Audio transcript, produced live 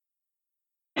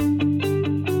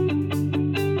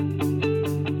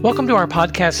Welcome to our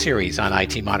podcast series on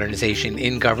IT modernization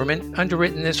in government,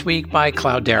 underwritten this week by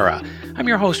Cloudera. I'm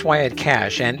your host, Wyatt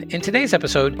Cash, and in today's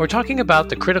episode, we're talking about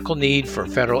the critical need for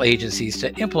federal agencies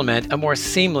to implement a more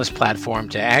seamless platform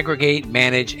to aggregate,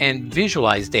 manage, and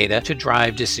visualize data to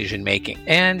drive decision-making.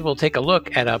 And we'll take a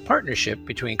look at a partnership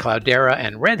between Cloudera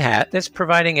and Red Hat that's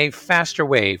providing a faster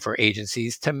way for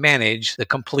agencies to manage the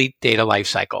complete data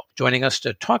lifecycle. Joining us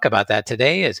to talk about that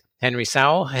today is Henry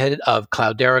Sowell, head of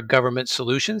Cloudera Government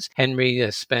Solutions. Henry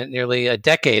has spent nearly a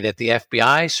decade at the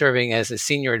FBI, serving as a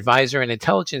senior advisor and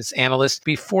intelligence analyst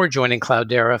before joining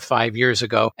Cloudera 5 years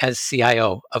ago as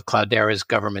CIO of Cloudera's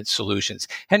Government Solutions.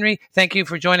 Henry, thank you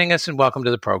for joining us and welcome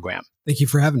to the program. Thank you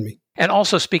for having me. And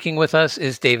also speaking with us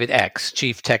is David X,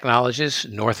 Chief Technologist,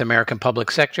 North American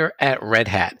Public Sector at Red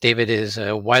Hat. David is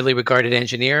a widely regarded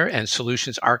engineer and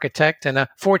solutions architect and a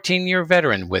 14-year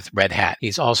veteran with Red Hat.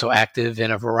 He's also active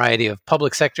in a variety of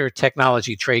public sector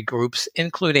technology trade groups,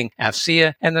 including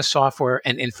AFCEA and the Software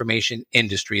and Information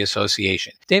Industry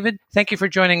Association. David, thank you for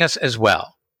joining us as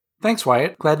well. Thanks,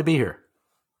 Wyatt. Glad to be here.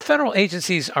 Federal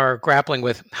agencies are grappling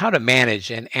with how to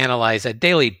manage and analyze a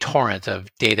daily torrent of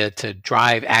data to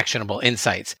drive actionable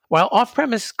insights. While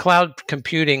off-premise cloud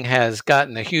computing has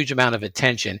gotten a huge amount of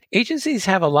attention, agencies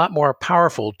have a lot more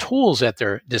powerful tools at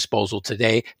their disposal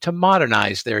today to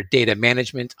modernize their data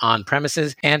management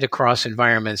on-premises and across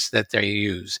environments that they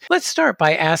use. Let's start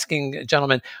by asking,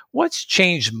 gentlemen, what's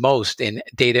changed most in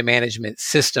data management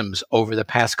systems over the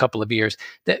past couple of years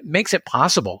that makes it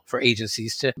possible for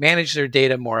agencies to manage their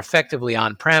data more effectively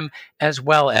on-prem as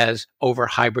well as over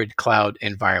hybrid cloud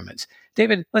environments?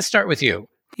 David, let's start with you.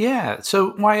 Yeah.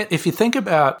 So, Wyatt, if you think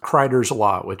about Kreider's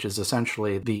law, which is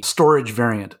essentially the storage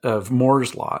variant of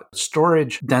Moore's law,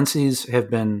 storage densities have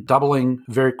been doubling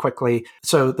very quickly.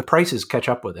 So the prices catch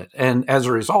up with it. And as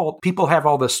a result, people have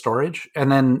all this storage and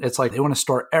then it's like they want to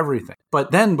store everything.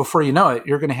 But then before you know it,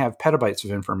 you're going to have petabytes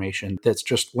of information that's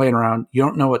just laying around. You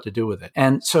don't know what to do with it.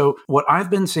 And so what I've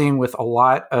been seeing with a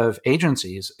lot of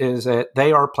agencies is that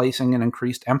they are placing an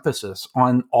increased emphasis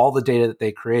on all the data that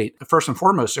they create. First and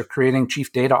foremost, they're creating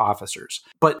chief data officers.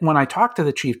 But when I talk to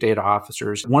the chief data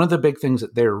officers, one of the big things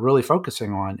that they're really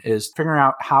focusing on is figuring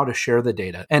out how to share the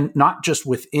data, and not just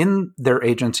within their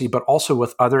agency, but also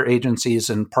with other agencies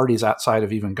and parties outside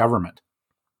of even government.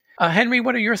 Henry,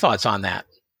 what are your thoughts on that?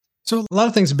 So a lot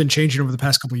of things have been changing over the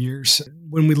past couple of years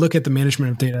when we look at the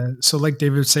management of data. So like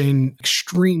David was saying,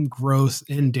 extreme growth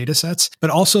in data sets,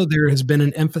 but also there has been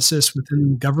an emphasis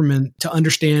within government to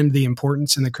understand the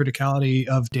importance and the criticality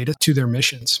of data to their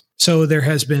missions. So there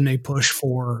has been a push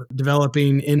for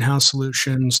developing in-house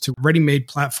solutions to ready-made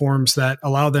platforms that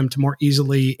allow them to more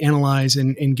easily analyze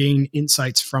and gain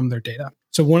insights from their data.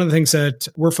 So one of the things that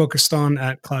we're focused on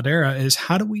at Cloudera is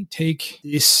how do we take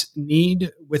this need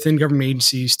within government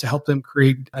agencies to help them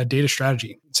create a data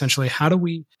strategy? Essentially, how do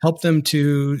we help them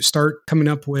to start coming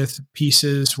up with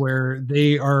pieces where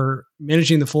they are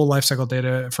managing the full lifecycle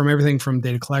data from everything from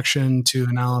data collection to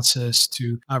analysis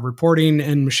to reporting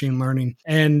and machine learning?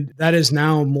 And that is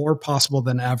now more possible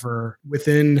than ever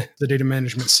within the data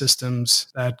management systems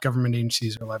that government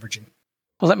agencies are leveraging.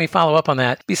 Well, let me follow up on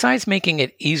that. Besides making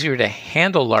it easier to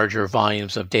handle larger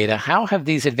volumes of data, how have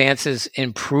these advances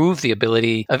improved the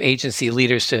ability of agency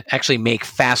leaders to actually make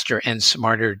faster and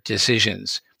smarter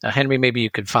decisions? Henry, maybe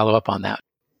you could follow up on that.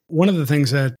 One of the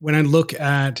things that when I look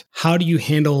at how do you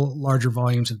handle larger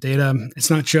volumes of data, it's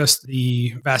not just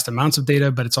the vast amounts of data,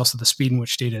 but it's also the speed in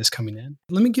which data is coming in.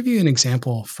 Let me give you an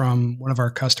example from one of our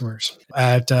customers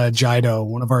at JIDO,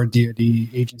 one of our DoD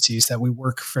agencies that we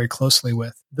work very closely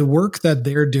with. The work that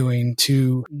they're doing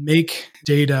to make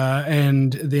data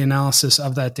and the analysis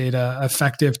of that data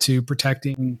effective to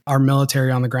protecting our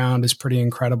military on the ground is pretty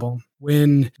incredible.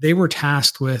 When they were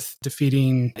tasked with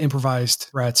defeating improvised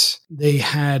threats, they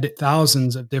had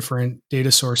thousands of different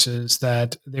data sources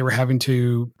that they were having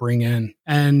to bring in.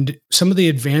 And some of the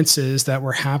advances that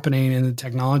were happening in the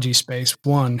technology space,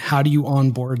 one, how do you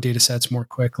onboard data sets more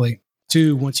quickly?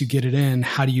 Two, once you get it in,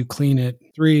 how do you clean it?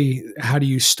 Three, how do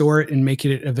you store it and make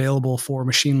it available for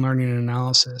machine learning and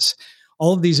analysis?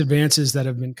 All of these advances that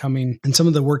have been coming and some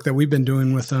of the work that we've been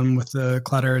doing with them with the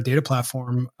Cloudera data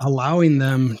platform, allowing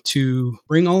them to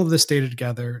bring all of this data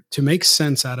together, to make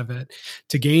sense out of it,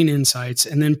 to gain insights,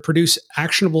 and then produce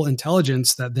actionable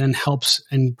intelligence that then helps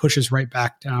and pushes right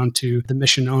back down to the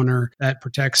mission owner that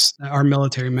protects our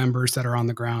military members that are on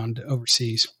the ground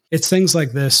overseas. It's things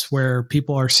like this where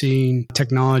people are seeing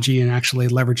technology and actually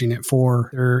leveraging it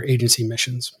for their agency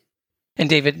missions. And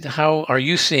David, how are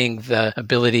you seeing the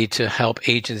ability to help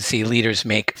agency leaders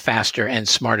make faster and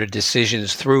smarter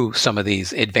decisions through some of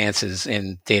these advances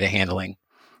in data handling?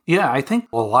 Yeah, I think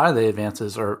a lot of the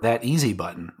advances are that easy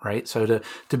button, right? So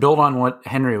to build on what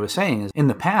Henry was saying is in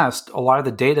the past, a lot of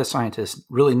the data scientists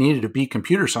really needed to be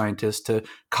computer scientists to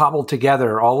cobble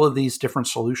together all of these different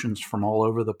solutions from all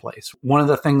over the place. One of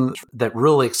the things that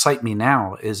really excite me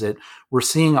now is that we're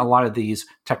seeing a lot of these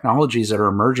technologies that are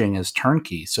emerging as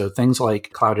turnkey. So things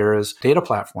like Cloudera's data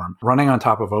platform running on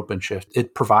top of OpenShift,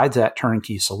 it provides that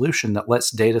turnkey solution that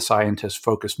lets data scientists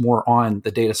focus more on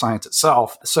the data science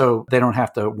itself. So they don't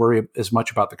have to worry as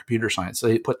much about the computer science.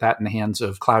 They put that in the hands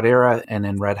of Cloudera and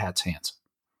in Red Hat's hands.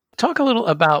 Talk a little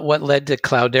about what led to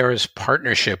Cloudera's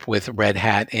partnership with Red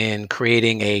Hat in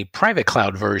creating a private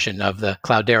cloud version of the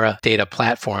Cloudera data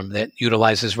platform that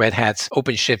utilizes Red Hat's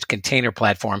OpenShift container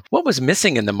platform. What was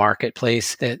missing in the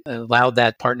marketplace that allowed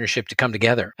that partnership to come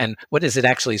together? And what does it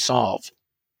actually solve?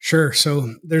 Sure.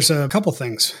 So there's a couple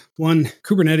things. One,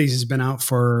 Kubernetes has been out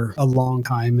for a long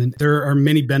time, and there are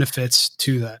many benefits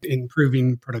to that,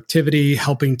 improving productivity,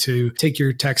 helping to take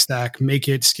your tech stack, make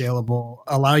it scalable,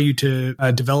 allow you to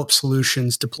develop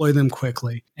solutions, deploy them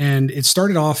quickly. And it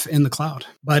started off in the cloud,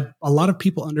 but a lot of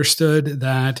people understood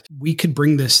that we could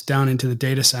bring this down into the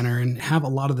data center and have a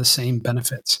lot of the same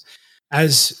benefits.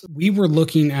 As we were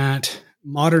looking at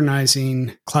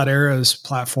modernizing Cloudera's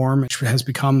platform, which has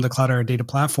become the Cloudera data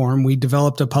platform, we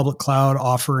developed a public cloud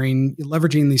offering,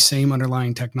 leveraging these same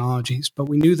underlying technologies. But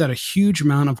we knew that a huge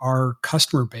amount of our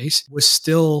customer base was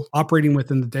still operating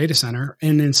within the data center,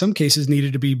 and in some cases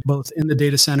needed to be both in the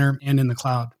data center and in the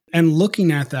cloud. And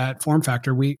looking at that form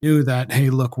factor, we knew that, hey,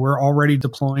 look, we're already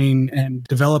deploying and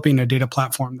developing a data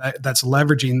platform that's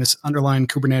leveraging this underlying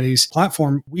Kubernetes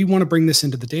platform. We want to bring this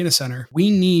into the data center. We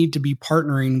need to be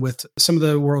partnering with some of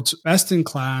the world's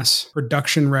best-in-class,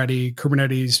 production-ready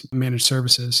Kubernetes managed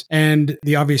services. And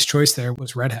the obvious choice there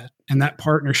was Red Hat. And that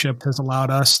partnership has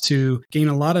allowed us to gain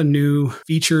a lot of new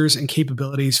features and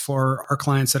capabilities for our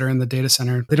clients that are in the data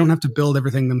center. They don't have to build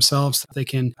everything themselves. They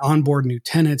can onboard new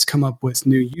tenants, come up with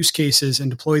new use cases, and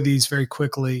deploy these very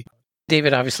quickly.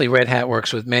 David, obviously Red Hat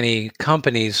works with many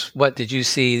companies. What did you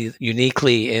see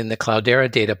uniquely in the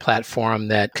Cloudera data platform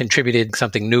that contributed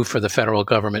something new for the federal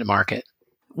government market?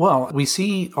 Well, we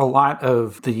see a lot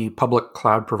of the public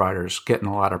cloud providers getting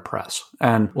a lot of press.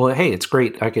 And, well, hey, it's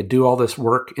great. I could do all this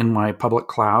work in my public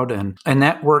cloud. And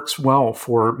that works well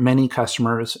for many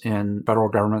customers in federal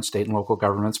government, state and local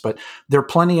governments. But there are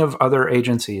plenty of other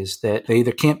agencies that they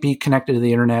either can't be connected to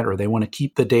the internet or they want to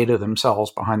keep the data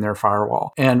themselves behind their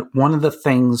firewall. And one of the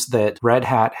things that Red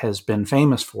Hat has been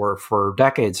famous for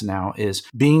decades now is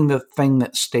being the thing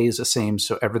that stays the same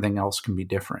so everything else can be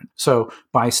different. So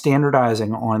by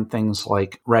standardizing on things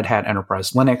like Red Hat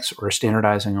Enterprise Linux or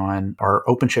standardizing on our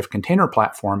OpenShift container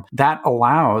platform, that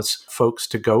allows folks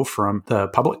to go from the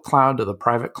public cloud to the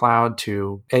private cloud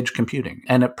to edge computing.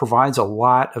 And it provides a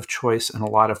lot of choice and a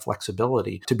lot of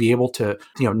flexibility to be able to,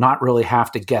 not really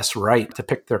have to guess right to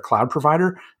pick their cloud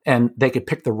provider. And they could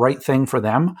pick the right thing for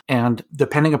them. And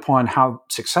depending upon how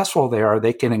successful they are,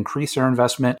 they can increase their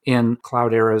investment in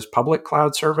Cloudera's public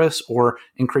cloud service or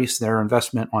increase their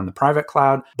investment on the private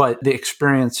cloud. But the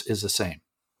experience is the same.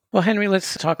 Well, Henry,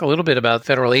 let's talk a little bit about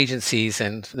federal agencies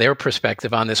and their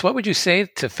perspective on this. What would you say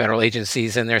to federal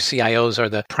agencies and their CIOs are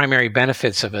the primary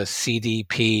benefits of a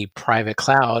CDP private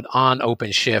cloud on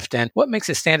OpenShift? And what makes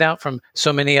it stand out from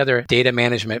so many other data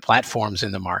management platforms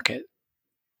in the market?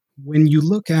 When you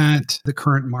look at the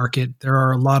current market, there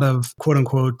are a lot of quote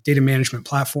unquote data management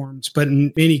platforms, but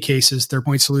in many cases, they're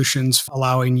point solutions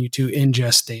allowing you to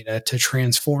ingest data, to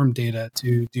transform data,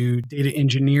 to do data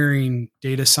engineering,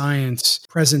 data science,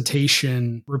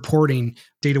 presentation, reporting,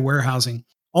 data warehousing.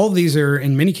 All of these are,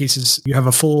 in many cases, you have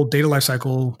a full data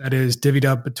lifecycle that is divvied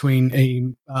up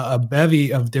between a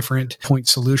bevy of different point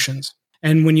solutions.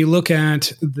 And when you look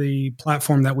at the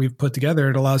platform that we've put together,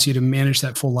 it allows you to manage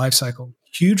that full lifecycle.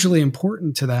 Hugely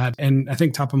important to that, and I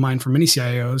think top of mind for many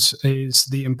CIOs, is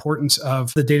the importance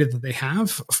of the data that they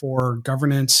have for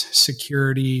governance,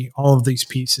 security, all of these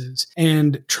pieces.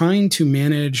 And trying to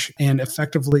manage and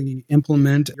effectively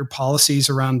implement your policies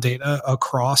around data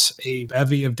across a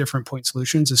bevy of different point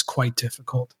solutions is quite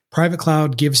difficult. Private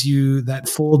cloud gives you that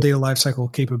full data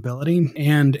lifecycle capability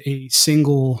and a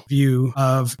single view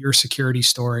of your security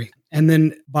story. And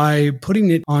then by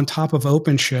putting it on top of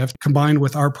OpenShift, combined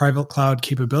with our private cloud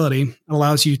capability, it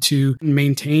allows you to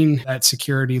maintain that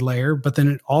security layer, but then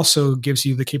it also gives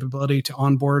you the capability to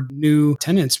onboard new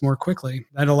tenants more quickly.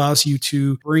 That allows you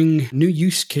to bring new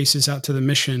use cases out to the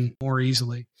mission more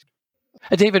easily.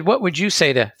 David, what would you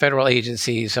say to federal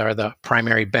agencies are the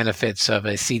primary benefits of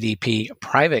a CDP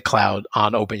private cloud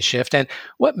on OpenShift, and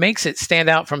what makes it stand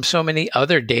out from so many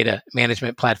other data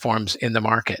management platforms in the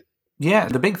market? Yeah,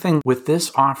 the big thing with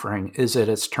this offering is that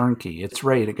it's turnkey. It's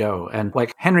ready to go. And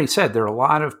like Henry said, there are a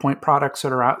lot of point products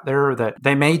that are out there that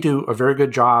they may do a very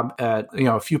good job at,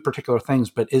 a few particular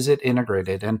things, but is it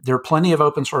integrated? And there are plenty of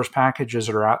open source packages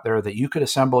that are out there that you could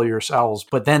assemble yourselves,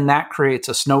 but then that creates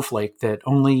a snowflake that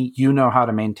only you know how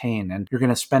to maintain. And you're going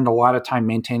to spend a lot of time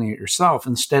maintaining it yourself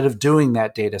instead of doing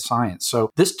that data science. So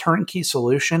this turnkey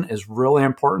solution is really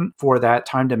important for that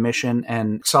time to mission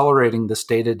and accelerating this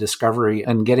data discovery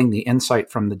and getting the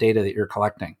insight from the data that you're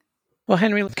collecting. Well,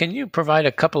 Henry, can you provide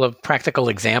a couple of practical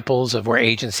examples of where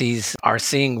agencies are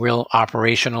seeing real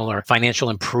operational or financial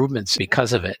improvements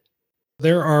because of it?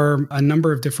 There are a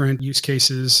number of different use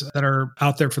cases that are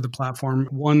out there for the platform.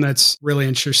 One that's really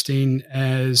interesting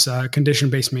is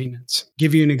condition-based maintenance.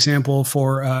 Give you an example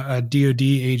for a DoD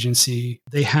agency.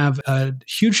 They have a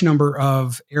huge number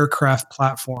of aircraft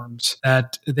platforms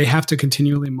that they have to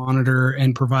continually monitor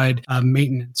and provide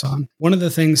maintenance on. One of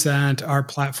the things that our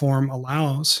platform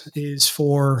allows is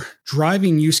for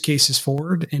driving use cases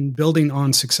forward and building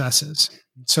on successes.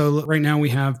 So right now we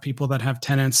have people that have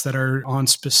tenants that are on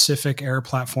specific air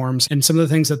platforms. And some of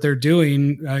the things that they're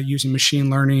doing using machine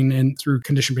learning and through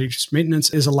condition-based maintenance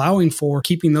is allowing for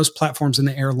keeping those platforms in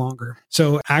the air longer.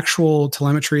 So actual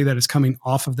telemetry that is coming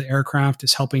off of the aircraft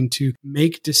is helping to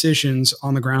make decisions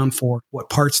on the ground for what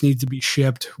parts need to be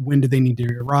shipped, when do they need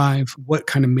to arrive, what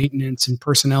kind of maintenance and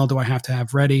personnel do I have to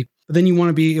have ready. But then you want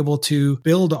to be able to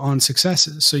build on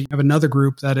successes. So you have another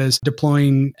group that is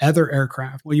deploying other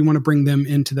aircraft. Well, you want to bring them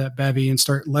into that bevy and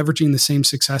start leveraging the same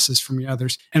successes from the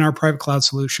others. And our private cloud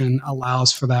solution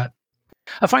allows for that.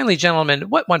 Finally, gentlemen,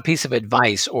 what one piece of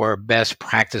advice or best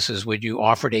practices would you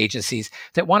offer to agencies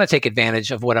that want to take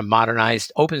advantage of what a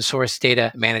modernized open source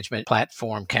data management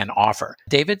platform can offer?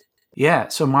 David? Yeah.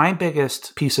 So my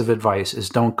biggest piece of advice is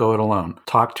don't go it alone.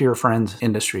 Talk to your friends'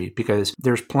 industry because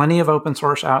there's plenty of open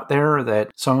source out there that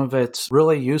some of it's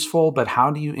really useful, but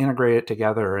how do you integrate it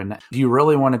together? And do you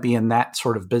really want to be in that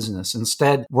sort of business?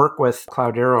 Instead, work with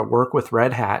Cloudera, work with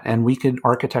Red Hat, and we could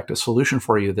architect a solution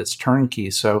for you that's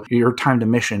turnkey. So your time to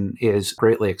mission is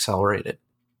greatly accelerated.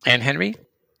 And Henry?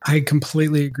 I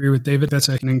completely agree with David. That's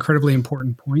an incredibly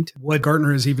important point. What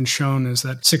Gartner has even shown is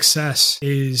that success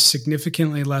is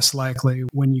significantly less likely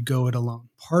when you go it alone.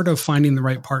 Part of finding the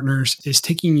right partners is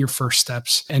taking your first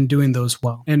steps and doing those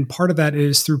well. And part of that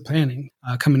is through planning,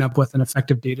 coming up with an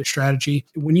effective data strategy.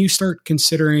 When you start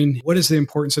considering what is the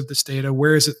importance of this data,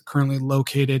 where is it currently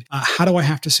located, how do I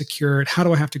have to secure it, how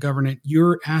do I have to govern it,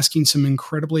 you're asking some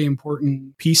incredibly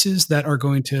important pieces that are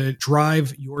going to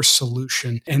drive your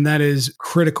solution. And that is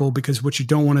critical because what you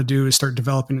don't want to do is start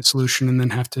developing a solution and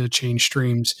then have to change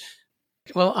streams.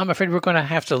 Well, I'm afraid we're going to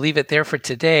have to leave it there for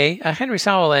today. Henry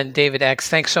Sowell and David X,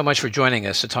 thanks so much for joining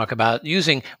us to talk about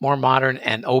using more modern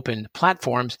and open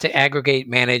platforms to aggregate,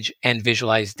 manage, and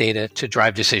visualize data to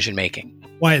drive decision-making.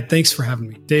 Wyatt, thanks for having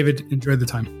me. David, enjoyed the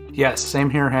time. Yes,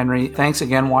 same here, Henry. Thanks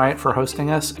again, Wyatt, for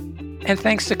hosting us. And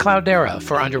thanks to Cloudera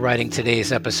for underwriting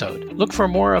today's episode. Look for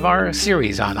more of our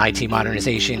series on IT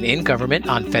modernization in government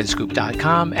on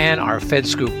fedscoop.com and our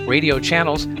FedScoop radio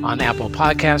channels on Apple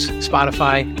Podcasts,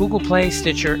 Spotify, Google Play,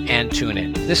 Stitcher, and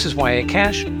TuneIn. This is Wyatt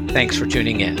Cash. Thanks for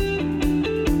tuning in.